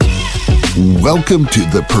Welcome to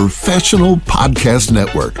the Professional Podcast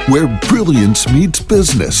Network, where brilliance meets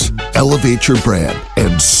business. Elevate your brand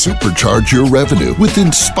and supercharge your revenue with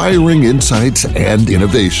inspiring insights and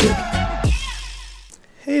innovation.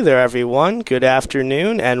 Hey there, everyone. Good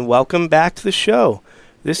afternoon, and welcome back to the show.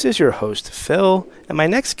 This is your host, Phil, and my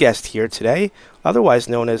next guest here today, otherwise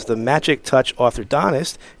known as the Magic Touch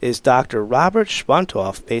orthodontist, is Dr. Robert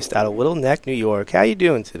Shpuntoff, based out of Little Neck, New York. How you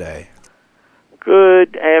doing today?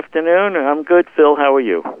 Good afternoon. I'm good, Phil. How are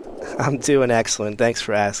you? I'm doing excellent. Thanks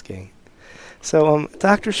for asking. So,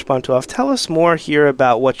 Dr. Shpuntoff, tell us more here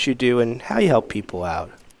about what you do and how you help people out.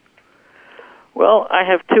 Well, I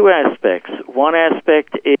have two aspects. One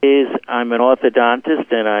aspect is I'm an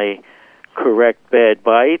orthodontist, and I correct bad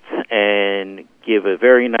bites and give a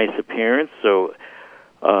very nice appearance. So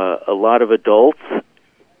a lot of adults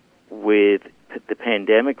with the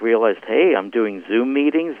pandemic realized, hey, I'm doing Zoom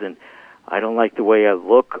meetings, and I don't like the way I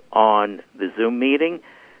look on the Zoom meeting.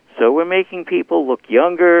 So we're making people look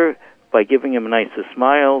younger by giving them nicer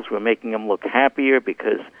smiles. We're making them look happier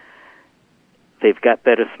because they've got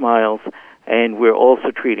better smiles. And we're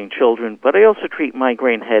also treating children. But I also treat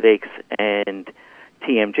migraine headaches and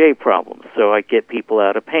TMJ problems. So I get people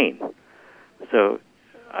out of pain. So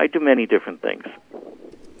I do many different things.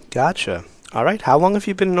 Gotcha. All right. How long have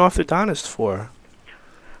you been an orthodontist for?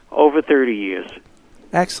 Over 30 years.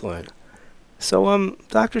 Excellent. So,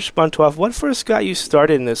 Dr. Shpuntoff, what first got you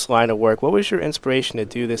started in this line of work? What was your inspiration to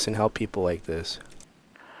do this and help people like this?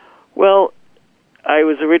 Well, I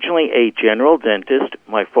was originally a general dentist.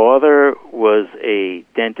 My father was a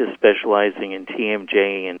dentist specializing in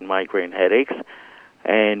TMJ and migraine headaches.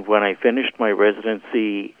 And when I finished my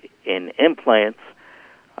residency in implants,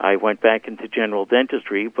 I went back into general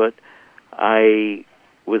dentistry, but I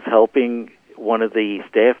was helping one of the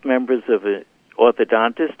staff members of an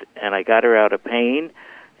orthodontist, and I got her out of pain,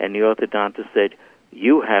 and the orthodontist said,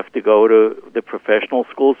 you have to go to the professional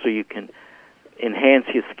school so you can enhance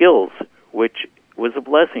your skills, which was a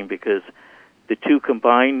blessing because the two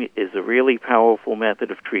combined is a really powerful method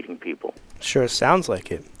of treating people. Sure, sounds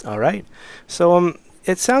like it. All right. So,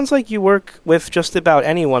 it sounds like you work with just about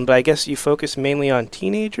anyone, but I guess you focus mainly on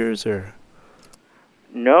teenagers, or?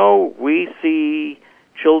 No, we see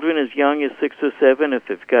children as young as 6 or 7 if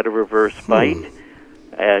they've got a reverse bite.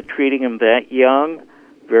 Treating them that young,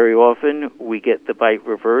 very often we get the bite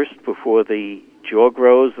reversed before the jaw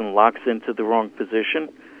grows and locks into the wrong position.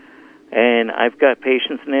 And I've got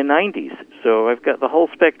patients in their 90s, so I've got the whole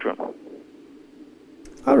spectrum.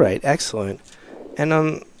 All right, excellent.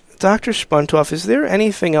 And Dr. Shpuntoff, is there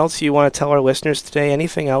anything else you want to tell our listeners today?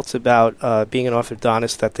 Anything else about being an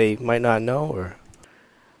orthodontist that they might not know? Or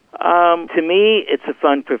to me, it's a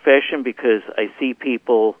fun profession because I see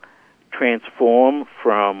people transform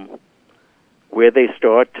from where they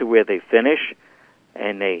start to where they finish,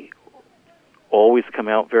 and they always come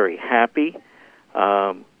out very happy.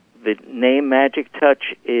 The name Magic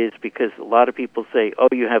Touch is because a lot of people say, oh,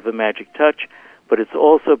 you have a magic touch, but it's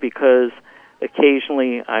also because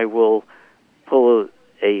occasionally I will pull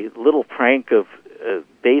a little prank of a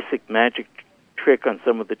basic magic trick on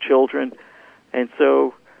some of the children, and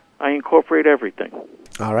so I incorporate everything.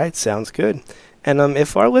 All right, sounds good. And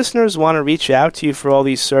if our listeners want to reach out to you for all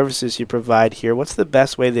these services you provide here, what's the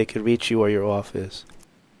best way they could reach you or your office?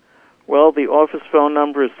 Well, the office phone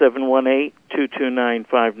number is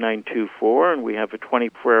 718-229-5924, and we have a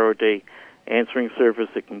 24-hour-a-day answering service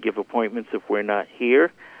that can give appointments if we're not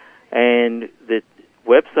here. And the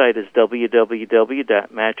website is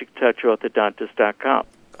www.magictouchorthodontist.com.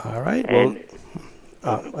 All right.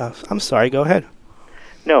 I'm sorry. Go ahead.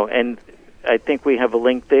 No, and I think we have a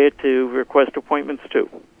link there to request appointments, too.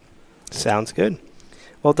 Sounds good.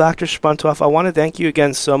 Well, Dr. Shpuntoff, I want to thank you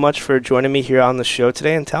again so much for joining me here on the show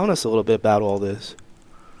today and telling us a little bit about all this.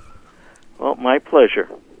 Well, my pleasure.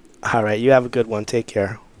 All right. You have a good one. Take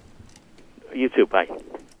care. You too. Bye.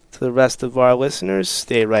 To the rest of our listeners,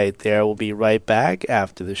 stay right there. We'll be right back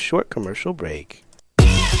after the short commercial break.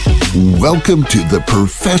 Welcome to the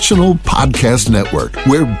Professional Podcast Network,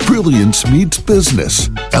 where brilliance meets business.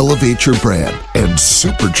 Elevate your brand and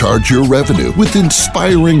supercharge your revenue with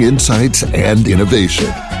inspiring insights and innovation.